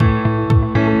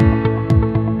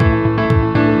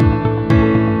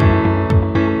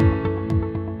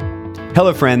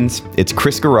Hello friends, it's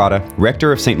Chris Girata,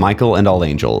 Rector of St. Michael and All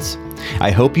Angels. I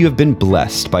hope you have been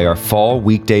blessed by our fall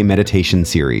weekday meditation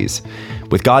series.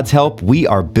 With God's help, we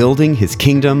are building His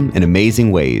kingdom in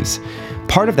amazing ways.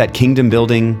 Part of that kingdom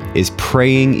building is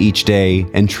praying each day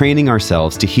and training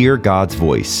ourselves to hear God's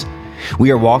voice.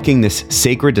 We are walking this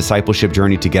sacred discipleship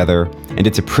journey together, and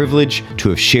it's a privilege to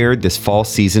have shared this fall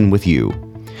season with you.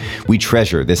 We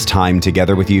treasure this time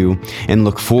together with you and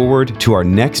look forward to our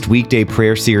next weekday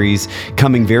prayer series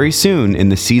coming very soon in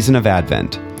the season of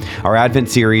Advent. Our Advent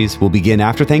series will begin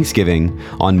after Thanksgiving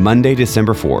on Monday,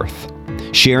 December 4th.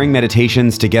 Sharing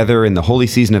meditations together in the holy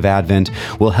season of Advent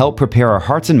will help prepare our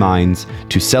hearts and minds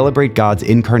to celebrate God's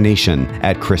incarnation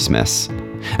at Christmas.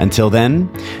 Until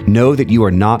then, know that you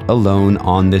are not alone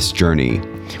on this journey.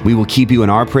 We will keep you in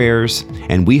our prayers,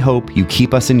 and we hope you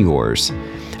keep us in yours.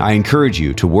 I encourage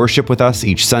you to worship with us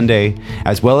each Sunday,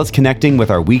 as well as connecting with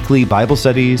our weekly Bible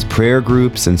studies, prayer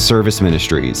groups, and service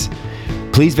ministries.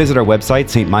 Please visit our website,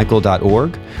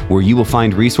 stmichael.org, where you will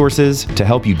find resources to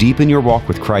help you deepen your walk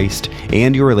with Christ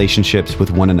and your relationships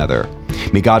with one another.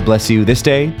 May God bless you this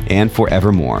day and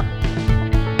forevermore.